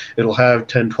it, it'll have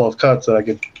 10, 12 cuts that I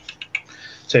could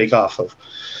take off of.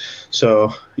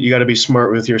 So you got to be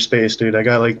smart with your space, dude. I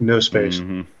got like no space.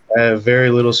 Mm-hmm. I have very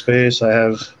little space.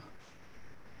 I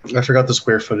forgot the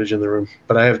square footage in the room,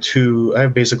 but I have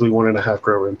basically 1.5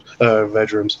 grow rooms,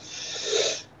 veg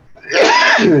rooms.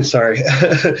 Sorry.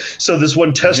 So this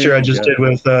one tester I just did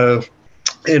with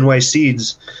NY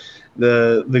Seeds,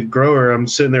 the grower, I'm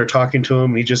sitting there talking to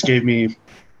him. He just gave me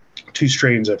 2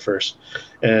 strains at first,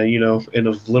 and in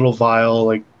a little vial,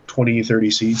 like 20,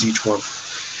 30 seeds each one.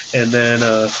 And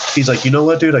then he's like, you know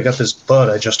what, dude? I got this bud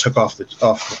I just took off the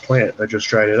plant. I just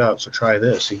dried it out, so try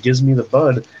this. He gives me the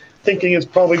bud, thinking it's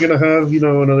probably going to have,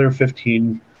 another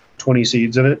 15, 20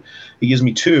 seeds in it. He gives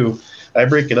me 2. I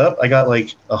break it up. I got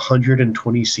like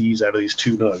 120 seeds out of these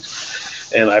 2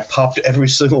 nugs. And I popped every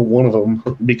single one of them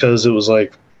because it was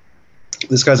like,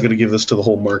 this guy's going to give this to the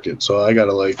whole market. So I got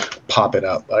to like pop it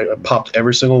out. I popped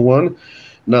every single one,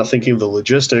 not thinking of the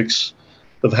logistics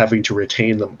of having to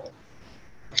retain them all.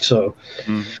 So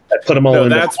I put them all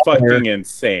into that's flour. fucking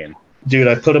insane. Dude,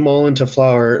 I put them all into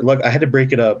flour. Look, I had to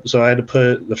break it up. So I had to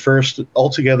put the first,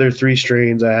 altogether 3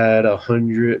 strains. I had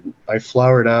 100. I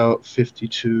floured out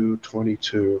 52,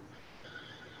 22,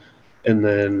 and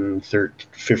then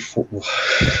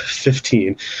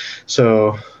 15.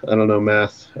 So I don't know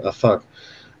math. Fuck.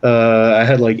 I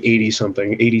had like 80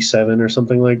 something, 87 or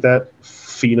something like that.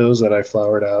 Phenos that I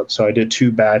floured out. So I did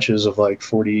 2 batches of like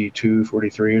 42,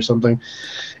 43 or something.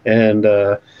 And,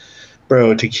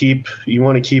 bro, you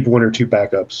want to keep 1 or 2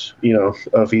 backups,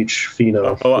 of each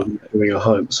pheno doing a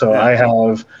hunt. So I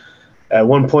have, at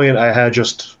one point, I had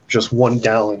just 1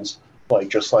 gallons,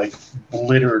 just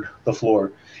littered the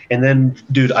floor. And then,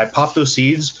 dude, I popped those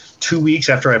seeds 2 weeks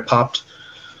after I popped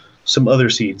some other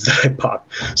seeds that I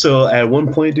popped. So at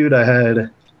one point, dude, I had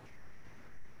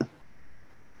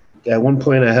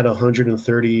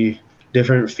 130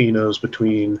 different phenos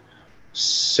between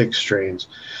 6 strains.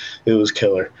 It was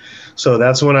killer. So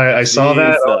that's when I saw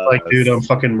that. I was like, dude, I'm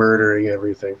fucking murdering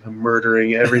everything.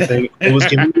 It was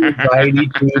giving me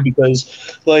anxiety too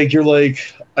because, you're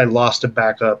like, I lost a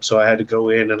backup, so I had to go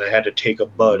in and I had to take a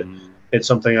bud. It's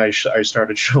something I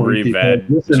started showing people.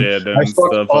 Listen, I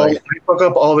fuck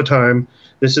up all the time.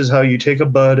 This is how you take a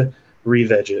bud,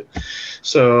 re-veg it.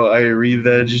 So I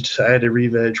had to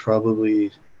re-veg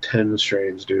probably 10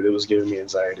 strains, dude. It was giving me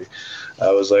anxiety.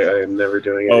 I was like, I am never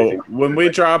doing anything. When we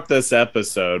drop this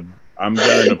episode, I'm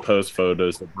going to post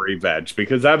photos of re-veg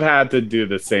because I've had to do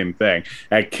the same thing.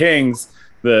 At King's,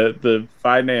 the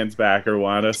finance backer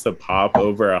wanted us to pop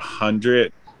over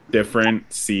 100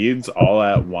 different seeds all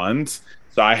at once.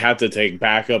 So I had to take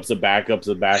backups,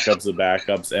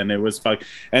 and it was fun.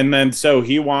 And then so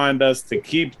he wanted us to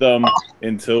keep them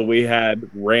until we had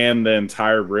ran the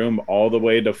entire room all the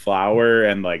way to flour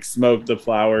and smoked the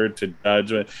flour to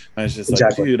judgment. I was just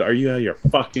like, dude, are you out of your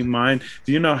fucking mind?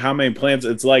 Do you know how many plants?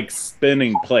 It's like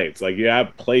spinning plates. You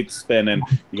have plates spinning.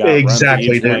 You got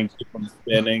exactly, dude. Keep them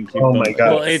spinning. My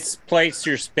god! Well, it's plates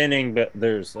you're spinning, but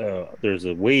there's a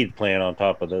weed plant on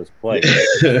top of those plates.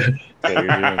 So you're doing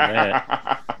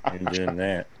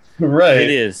that. Right. It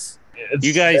is.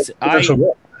 You guys,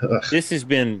 this has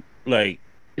been Are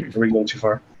we going too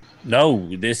far? No,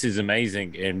 this is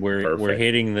amazing, and we're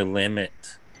hitting the limit,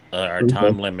 our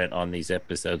time limit on these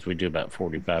episodes. We do about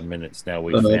 45 minutes now.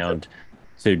 We found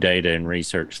through data and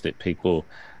research that people,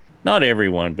 not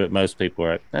everyone, but most people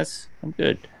are. I'm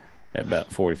good at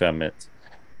about 45 minutes.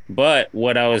 But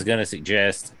what I was going to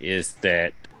suggest is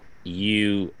that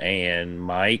you and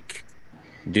Mike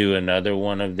do another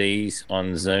one of these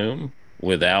on Zoom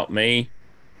without me,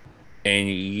 and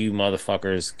you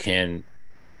motherfuckers can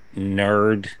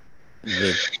nerd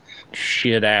the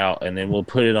shit out, and then we'll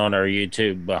put it on our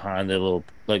YouTube behind the little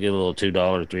a little $2,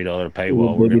 $3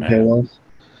 paywall. We're gonna have.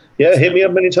 Yeah, hit me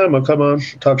up anytime. I'll come on,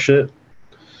 talk shit.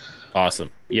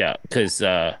 Awesome. Yeah, because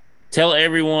tell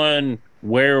everyone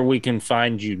where we can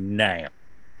find you now.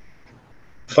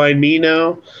 Find me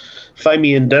now. Find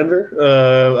me in Denver.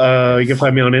 You can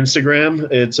find me on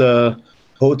Instagram. It's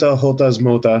Jotas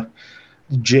Mota,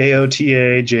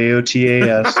 JOTAS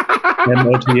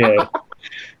MOTA.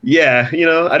 Yeah,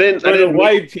 I didn't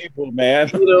white people, man.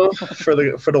 For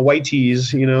the white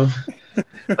tees,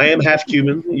 I am half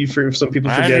Cuban. Some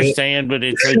people forget. I understand, but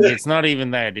it's not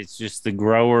even that. It's just the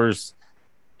growers.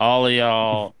 All of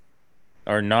y'all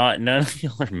are not. None of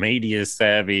y'all are media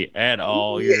savvy at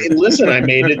all. Listen, I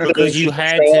made it because you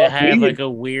had to have a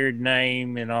weird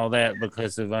name and all that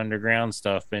because of underground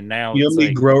stuff, and now you know how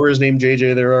many growers named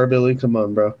JJ there are, Billy? Come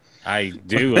on, bro. I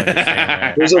do understand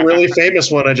that. There's a really famous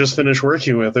one I just finished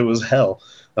working with. It was hell.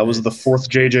 I was the 4th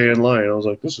JJ in line. I was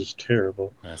like, this is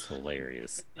terrible. That's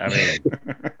hilarious. I mean,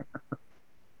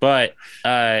 But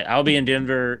I'll be in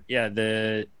Denver. Yeah,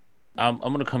 I'm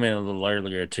gonna come in a little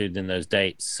earlier too than those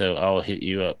dates, so I'll hit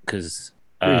you up because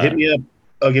hit me up.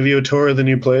 I'll give you a tour of the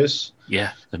new place.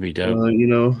 Yeah, that'd be dope.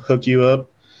 Hook you up.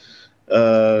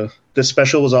 This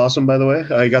special was awesome, by the way.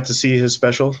 I got to see his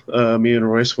special. Me and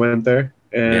Royce went there,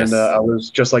 and I was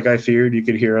just like I feared. You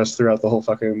could hear us throughout the whole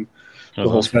special. It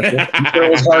was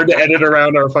hard to edit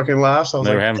around our fucking laughs. I was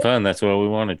having fun. That's what we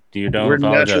wanted. We're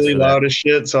naturally loud as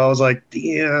shit, so I was like,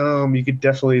 damn, you could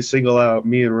definitely single out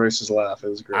me and Royce's laugh. It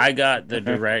was great. I got the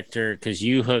director because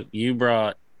you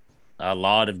brought a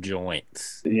lot of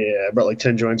joints. Yeah, I brought like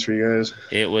 10 joints for you guys.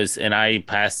 It was, and I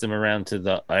passed them around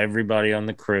to everybody on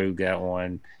the crew got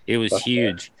one. It was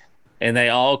huge. And they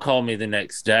all called me the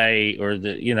next day or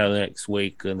the next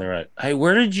week, and they're like, "Hey,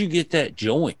 where did you get that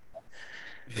joint?"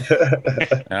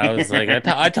 And I was like,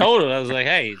 I told him, I was like,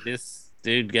 "Hey, this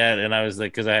dude got," and I was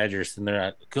like, because I had yours, and they're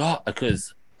like, "God,"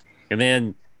 and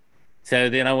then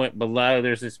I went below.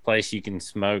 There's this place you can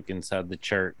smoke inside the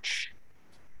church,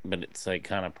 but it's like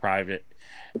kind of private,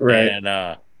 right?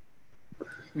 And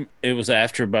it was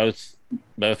after both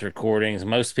recordings.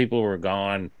 Most people were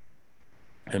gone.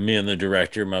 And me and the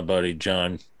director, my buddy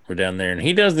John, were down there, and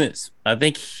he doesn't. I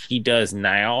think he does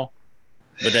now,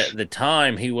 but at the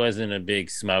time he wasn't a big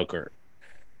smoker.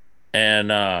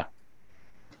 And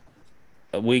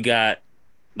we got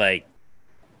like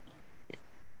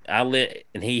I lit,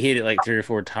 and he hit it like 3 or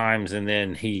 4 times, and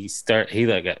then he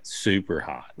got super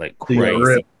hot, like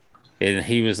crazy, and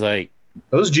he was like,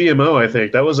 "That was GMO, I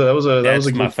think. That was a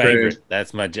my favorite.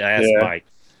 That's my jazz Mike."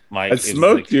 I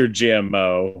smoked your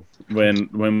GMO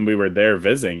when we were there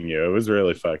visiting you. It was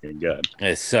really fucking good.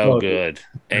 It's so good.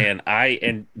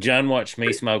 And John watched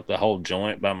me smoke the whole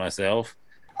joint by myself.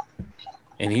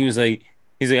 And he's like,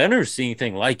 I've never seen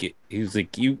anything like it. He's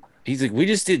like, we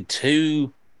just did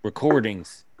 2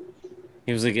 recordings.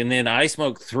 He was like, and then I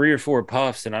smoked 3 or 4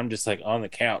 puffs, and I'm just like on the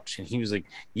couch. And he was like,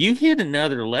 you hit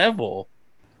another level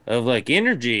of like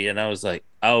energy. And I was like,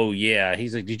 oh yeah.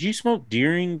 He's like, did you smoke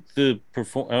during the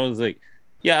perform? I was like,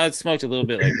 yeah, I smoked a little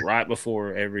bit like right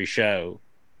before every show,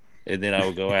 and then I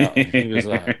would go out. And he was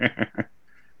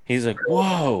like,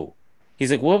 whoa.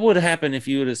 He's like, what would happen if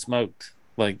you would have smoked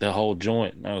like the whole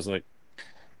joint? And I was like,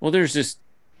 well, there's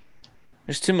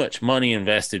too much money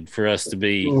invested for us to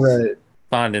be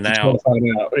finding out.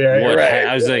 Yeah, right.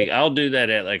 I was like, I'll do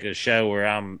that at like a show where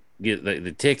I'm get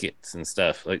the tickets and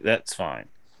stuff. Like that's fine.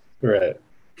 Right.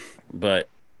 But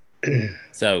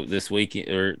so this weekend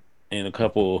or in a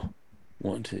couple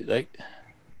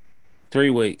 3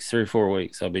 weeks, 3 or 4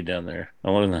 weeks, I'll be down there. I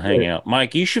want to hang out.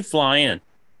 Mike, you should fly in.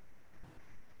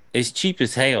 It's cheap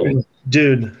as hell.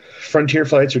 Dude, Frontier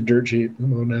flights are dirt cheap.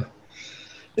 Come on now.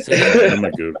 I'm going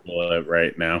to Google it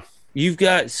right now. You've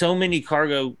got so many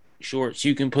cargo shorts.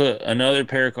 You can put another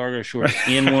pair of cargo shorts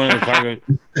in one of the cargo.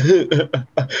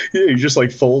 Yeah, you just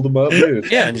like fold them up.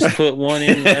 Dude. Yeah, and just put one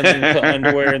in and then put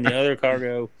underwear in the other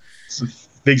cargo.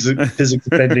 Physics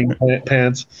offending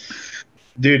pants.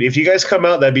 Dude, if you guys come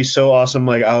out, that'd be so awesome.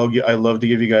 Like, I'd love to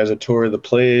give you guys a tour of the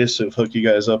place and hook you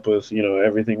guys up with,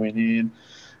 everything we need.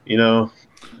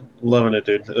 Loving it,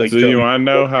 dude. Like, so you want to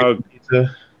know how?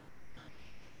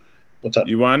 What's up?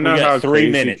 You want to know how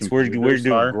 3 minutes? We're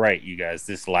doing great, you guys.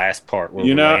 This last part where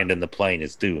we're landing the plane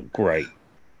is doing great.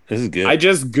 This is good. I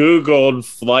just Googled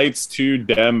flights to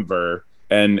Denver.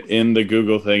 And in the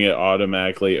Google thing, it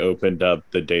automatically opened up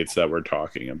the dates that we're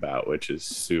talking about, which is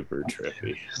super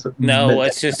trippy. No,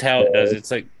 that's just how it does.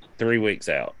 It's like 3 weeks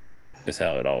out. Is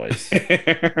how it always.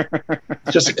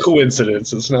 Just a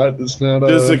coincidence. It's not just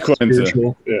a coincidence.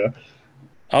 Spiritual. Yeah.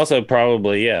 Also,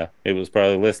 probably, it was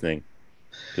probably listening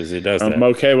because it does. I'm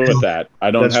okay with that. I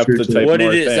don't have to take. What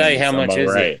did it say? How much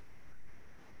is it?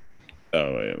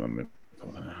 Oh wait, let me.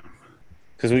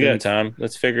 Because we got time.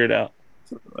 Let's figure it out.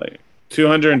 Like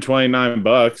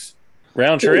 $229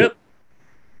 round trip.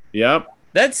 Yep.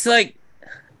 That's like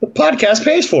the podcast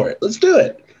pays for it. Let's do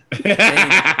it.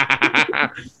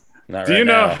 Do you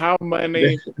know how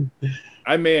many?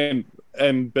 I mean,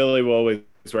 and Billy will always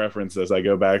reference this. I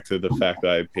go back to the fact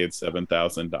that I paid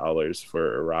 $7,000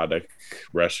 for erotic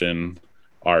Russian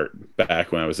art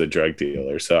back when I was a drug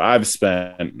dealer. So I've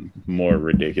spent more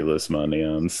ridiculous money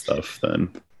on stuff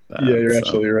than that. Yeah, you're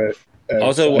absolutely right.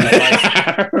 Also,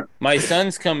 my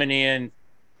son's coming in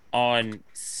on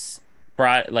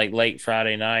Friday, like late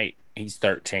Friday night. He's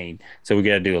 13, so we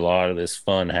got to do a lot of this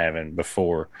fun having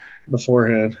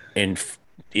beforehand. And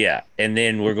and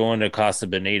then we're going to Casa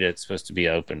Bonita. It's supposed to be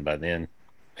open by then.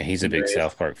 He's a big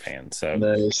South Park fan, so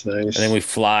nice. And then we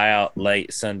fly out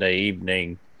late Sunday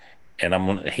evening,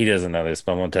 and he doesn't know this,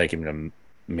 but I'm gonna take him to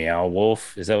Meow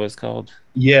Wolf. Is that what it's called?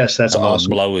 Yes, that's awesome.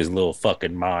 Blow his little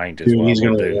fucking mind. Dude, he's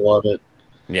gonna love it.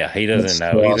 Yeah, he doesn't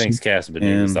know. So he thinks Casper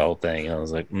is the whole thing. And I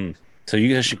was like, so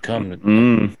you guys should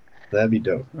come. That'd be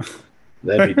dope.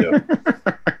 That'd be dope.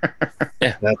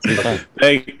 Yeah, that's fun.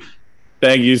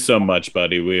 Thank you so much,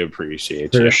 buddy. We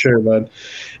appreciate you. For sure, bud.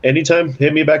 Anytime,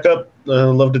 hit me back up.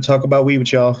 Love to talk about weed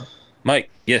with y'all.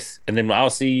 Mike, yes. And then I'll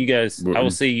see you guys. I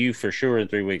will see you for sure in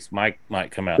 3 weeks. Mike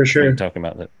might come out. For sure. Talking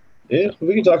about that. Yeah,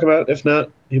 we can talk about it. If not,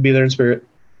 he'll be there in spirit.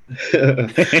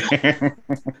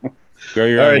 Grow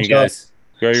your own, you guys.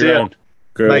 Grow your own.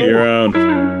 Grow your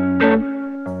own.